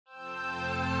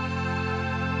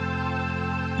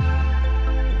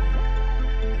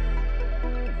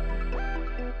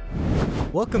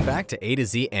Welcome back to A to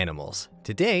Z Animals.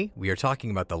 Today, we are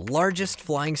talking about the largest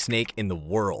flying snake in the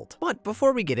world. But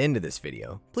before we get into this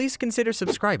video, please consider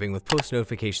subscribing with post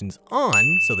notifications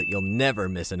on so that you'll never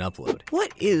miss an upload.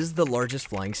 What is the largest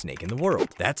flying snake in the world?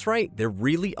 That's right, there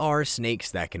really are snakes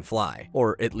that can fly,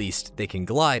 or at least they can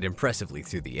glide impressively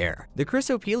through the air. The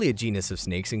Chrysopelia genus of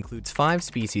snakes includes 5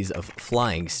 species of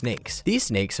flying snakes. These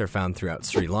snakes are found throughout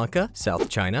Sri Lanka, South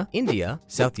China, India,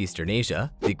 Southeastern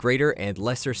Asia, the Greater and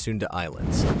Lesser Sunda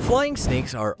Islands. Flying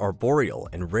snakes are arboreal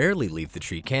and rarely leave the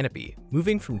tree canopy,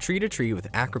 moving from tree to tree with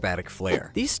acrobatic flair.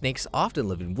 These snakes often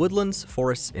live in woodlands,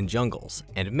 forests, and jungles,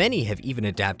 and many have even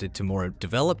adapted to more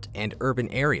developed and urban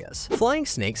areas. Flying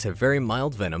snakes have very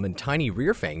mild venom and tiny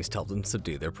rear fangs to help them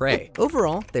subdue their prey.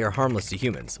 Overall, they are harmless to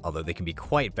humans, although they can be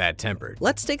quite bad-tempered.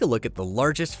 Let's take a look at the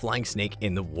largest flying snake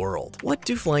in the world. What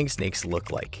do flying snakes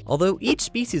look like? Although each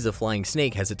species of flying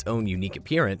snake has its own unique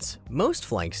appearance, most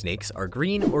flying snakes are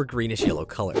green or greenish-yellow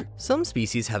color. Some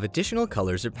species have additional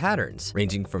colors or patterns,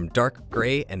 ranging from dark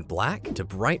gray and black to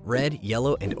bright red,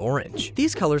 yellow, and orange.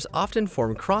 These colors often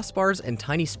form crossbars and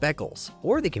tiny speckles,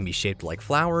 or they can be shaped like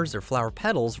flowers or flower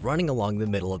petals running along the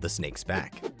middle of the snake's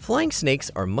back. Flying snakes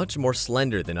are much more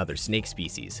slender than other snake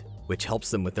species, which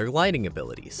helps them with their gliding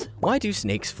abilities. Why do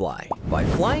snakes fly? By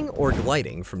flying or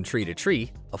gliding from tree to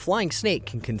tree, a flying snake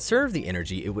can conserve the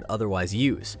energy it would otherwise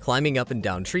use, climbing up and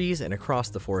down trees and across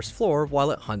the forest floor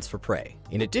while it hunts for prey.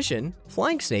 In addition,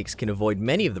 flying snakes can avoid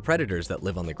many of the predators that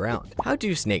live on the ground. How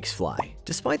do snakes fly?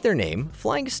 Despite their name,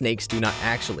 flying snakes do not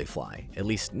actually fly, at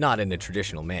least not in a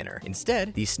traditional manner.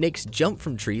 Instead, these snakes jump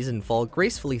from trees and fall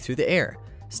gracefully through the air,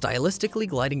 stylistically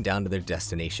gliding down to their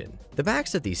destination. The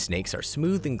backs of these snakes are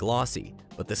smooth and glossy,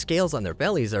 but the scales on their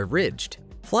bellies are ridged.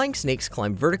 Flying snakes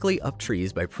climb vertically up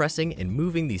trees by pressing and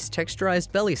moving these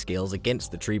texturized belly scales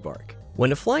against the tree bark.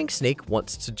 When a flying snake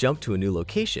wants to jump to a new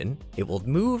location, it will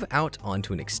move out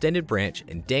onto an extended branch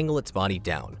and dangle its body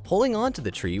down, holding onto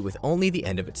the tree with only the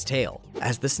end of its tail.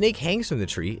 As the snake hangs from the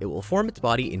tree, it will form its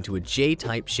body into a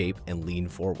J-type shape and lean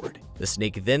forward. The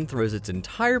snake then throws its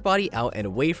entire body out and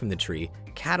away from the tree,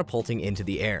 catapulting into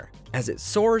the air. As it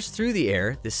soars through the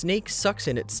air, the snake sucks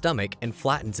in its stomach and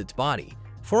flattens its body,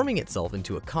 forming itself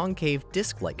into a concave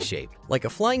disc-like shape. Like a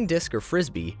flying disc or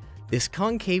frisbee, this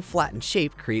concave flattened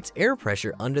shape creates air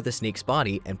pressure under the snake's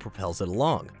body and propels it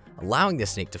along, allowing the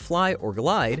snake to fly or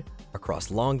glide across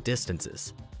long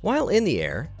distances. While in the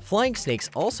air, flying snakes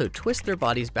also twist their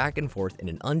bodies back and forth in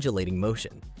an undulating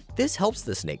motion. This helps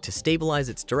the snake to stabilize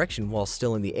its direction while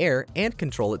still in the air and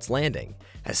control its landing.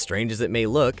 As strange as it may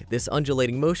look, this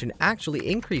undulating motion actually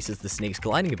increases the snake's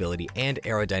gliding ability and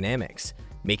aerodynamics,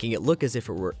 making it look as if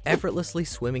it were effortlessly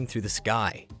swimming through the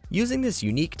sky. Using this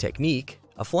unique technique,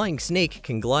 a flying snake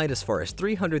can glide as far as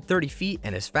 330 feet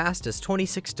and as fast as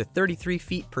 26 to 33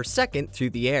 feet per second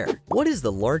through the air. What is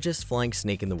the largest flying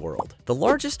snake in the world? The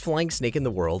largest flying snake in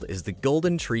the world is the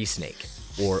golden tree snake,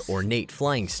 or ornate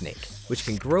flying snake, which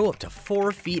can grow up to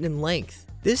 4 feet in length.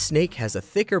 This snake has a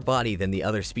thicker body than the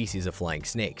other species of flying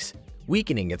snakes,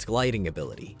 weakening its gliding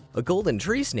ability. A golden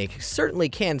tree snake certainly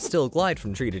can still glide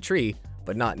from tree to tree,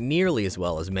 but not nearly as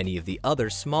well as many of the other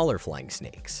smaller flying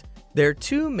snakes. There are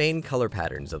 2 main color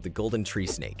patterns of the golden tree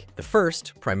snake. The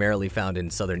first, primarily found in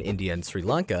southern India and Sri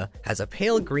Lanka, has a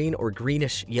pale green or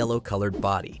greenish yellow colored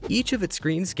body. Each of its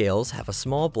green scales have a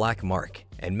small black mark,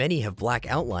 and many have black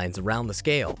outlines around the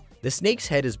scale. The snake's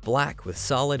head is black with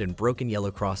solid and broken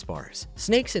yellow crossbars.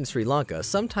 Snakes in Sri Lanka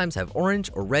sometimes have orange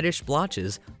or reddish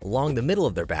blotches along the middle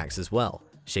of their backs as well,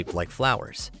 shaped like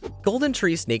flowers. Golden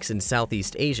tree snakes in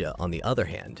Southeast Asia, on the other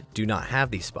hand, do not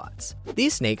have these spots.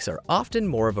 These snakes are often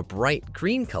more of a bright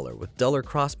green color with duller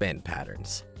crossband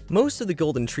patterns. Most of the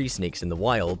golden tree snakes in the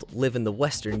wild live in the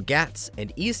western Ghats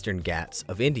and eastern Ghats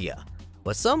of India,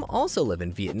 but some also live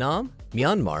in Vietnam,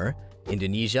 Myanmar,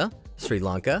 Indonesia, Sri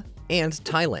Lanka, and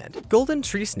Thailand. Golden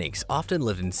tree snakes often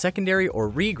live in secondary or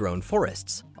regrown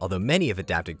forests, although many have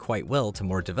adapted quite well to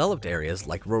more developed areas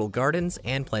like rural gardens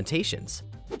and plantations.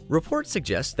 Reports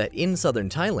suggest that in southern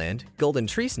Thailand, golden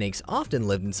tree snakes often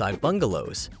live inside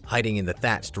bungalows, hiding in the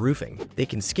thatched roofing. They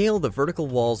can scale the vertical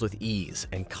walls with ease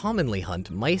and commonly hunt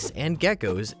mice and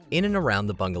geckos in and around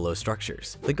the bungalow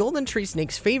structures. The golden tree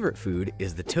snake's favorite food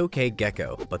is the tokay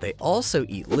gecko, but they also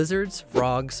eat lizards,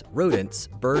 frogs, rodents,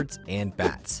 birds, and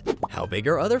bats. How big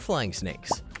are other flying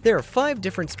snakes? There are 5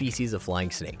 different species of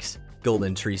flying snakes: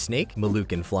 golden tree snake,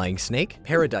 Moluccan flying snake,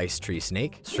 paradise tree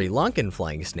snake, Sri Lankan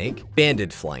flying snake,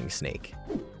 banded flying snake.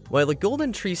 While the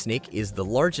golden tree snake is the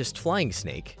largest flying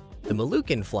snake, the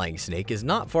Moluccan flying snake is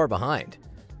not far behind.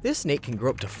 This snake can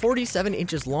grow up to 47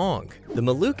 inches long. The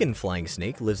Moluccan flying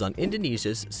snake lives on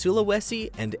Indonesia's Sulawesi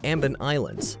and Ambon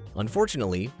Islands.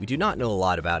 Unfortunately, we do not know a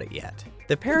lot about it yet.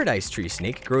 The paradise tree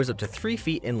snake grows up to 3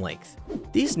 feet in length.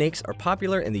 These snakes are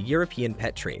popular in the European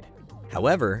pet trade.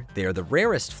 However, they are the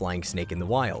rarest flying snake in the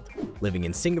wild, living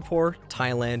in Singapore,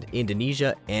 Thailand,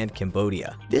 Indonesia, and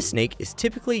Cambodia. This snake is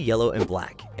typically yellow and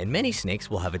black, and many snakes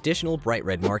will have additional bright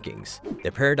red markings.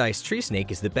 The paradise tree snake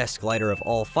is the best glider of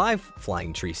all 5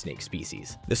 flying tree snake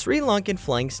species. The Sri Lankan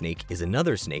flying snake is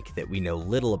another snake that we know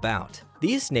little about.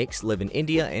 These snakes live in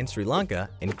India and Sri Lanka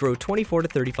and grow 24 to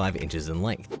 35 inches in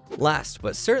length. Last,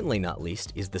 but certainly not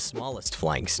least, is the smallest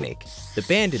flying snake, the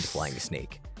banded flying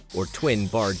snake, or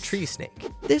twin-barred tree snake.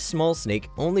 This small snake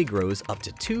only grows up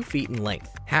to 2 feet in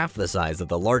length, half the size of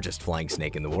the largest flying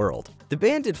snake in the world. The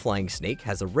banded flying snake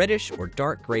has a reddish or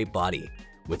dark gray body,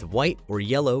 with white or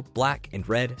yellow, black, and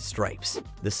red stripes.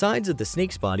 The sides of the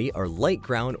snake's body are light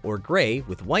brown or gray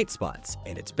with white spots,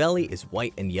 and its belly is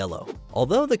white and yellow.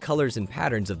 Although the colors and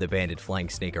patterns of the banded flying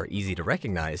snake are easy to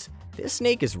recognize, this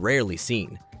snake is rarely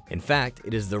seen. In fact,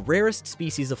 it is the rarest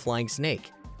species of flying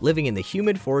snake, living in the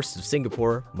humid forests of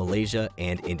Singapore, Malaysia,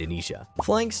 and Indonesia.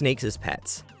 Flying snakes as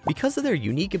pets. Because of their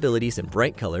unique abilities and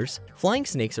bright colors, flying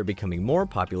snakes are becoming more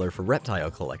popular for reptile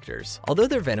collectors. Although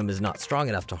their venom is not strong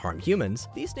enough to harm humans,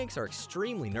 these snakes are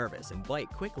extremely nervous and bite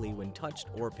quickly when touched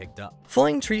or picked up.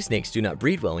 Flying tree snakes do not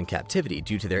breed well in captivity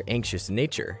due to their anxious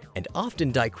nature, and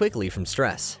often die quickly from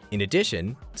stress. In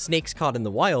addition, snakes caught in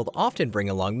the wild often bring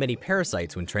along many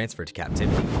parasites when transferred to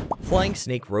captivity. Flying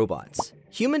snake robots.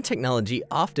 Human technology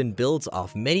often builds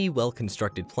off many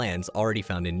well-constructed plans already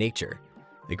found in nature.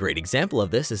 A great example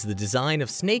of this is the design of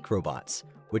snake robots,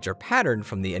 which are patterned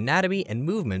from the anatomy and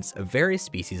movements of various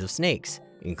species of snakes,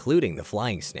 including the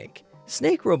flying snake.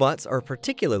 Snake robots are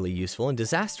particularly useful in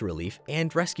disaster relief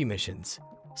and rescue missions.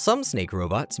 Some snake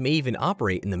robots may even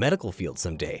operate in the medical field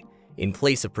someday, in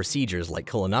place of procedures like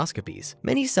colonoscopies.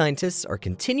 Many scientists are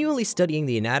continually studying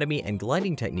the anatomy and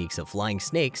gliding techniques of flying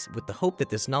snakes with the hope that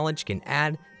this knowledge can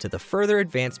add to the further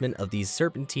advancement of these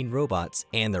serpentine robots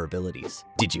and their abilities.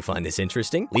 Did you find this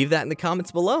interesting? Leave that in the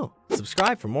comments below.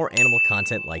 Subscribe for more animal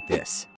content like this.